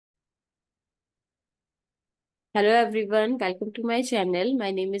Hello everyone, welcome to my channel.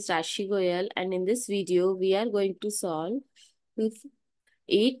 My name is Rashi Goyal and in this video we are going to solve with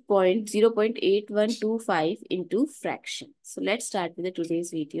 8.0.8125 into fraction. So let's start with the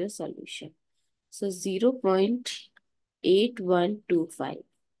today's video solution. So 0.8125.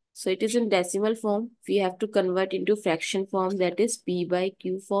 So it is in decimal form. We have to convert into fraction form, that is P by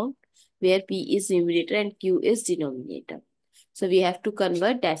Q form, where P is numerator and Q is denominator. So we have to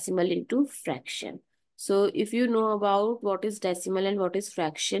convert decimal into fraction. So if you know about what is decimal and what is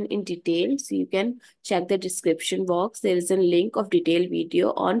fraction in detail, so you can check the description box. There is a link of detailed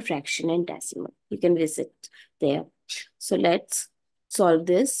video on fraction and decimal. You can visit there. So let's solve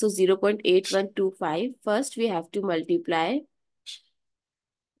this. So 0.8125. First we have to multiply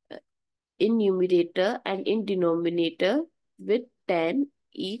in numerator and in denominator with 10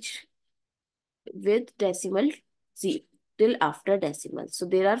 each with decimal till after decimal. So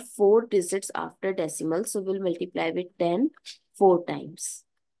there are 4 digits after decimal. So we'll multiply with 10 4 times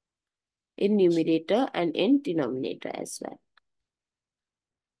in numerator and in denominator as well.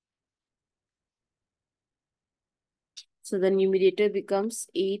 So the numerator becomes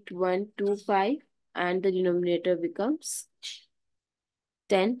 8125 and the denominator becomes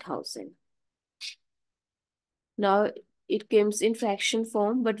 10,000. Now it comes in fraction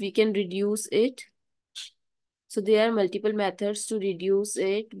form, but we can reduce it. So there are multiple methods to reduce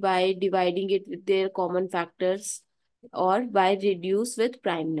it, by dividing it with their common factors or by reduce with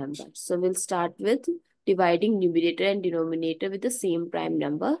prime numbers. So we'll start with dividing numerator and denominator with the same prime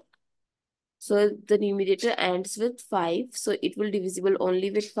number. So the numerator ends with 5. So it will divisible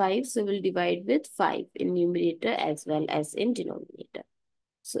only with 5. So we'll divide with 5 in numerator as well as in denominator.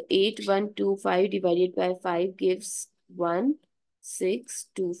 So 8125 divided by 5 gives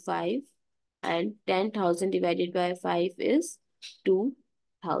 1625. And 10,000 divided by 5 is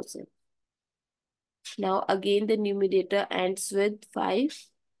 2,000. Now again the numerator ends with 5.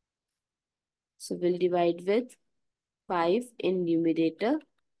 So we'll divide with 5 in numerator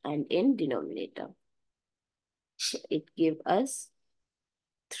and in denominator. So it gives us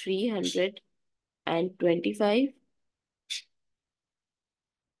 325.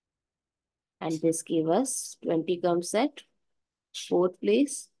 And this gives us 20 comes at 4th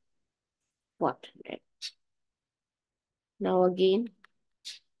place, 400. Now again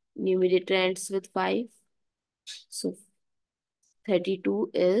numerator ends with 5. So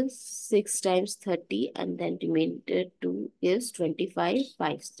 32 is 6 times 30 and then remainder 2 is 25,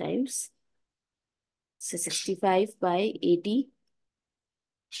 5 times. So 65 by 80.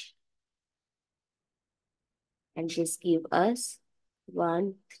 And this gives us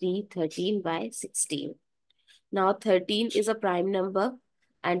 13 by 16. Now 13 is a prime number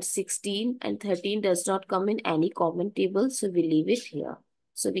and 16 and 13 does not come in any common table. So we leave it here.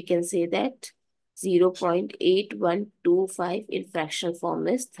 So we can say that 0.8125 in fractional form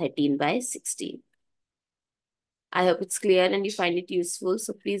is 13 by 16. I hope it's clear and you find it useful.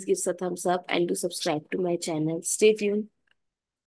 So please give us a thumbs up and do subscribe to my channel. Stay tuned.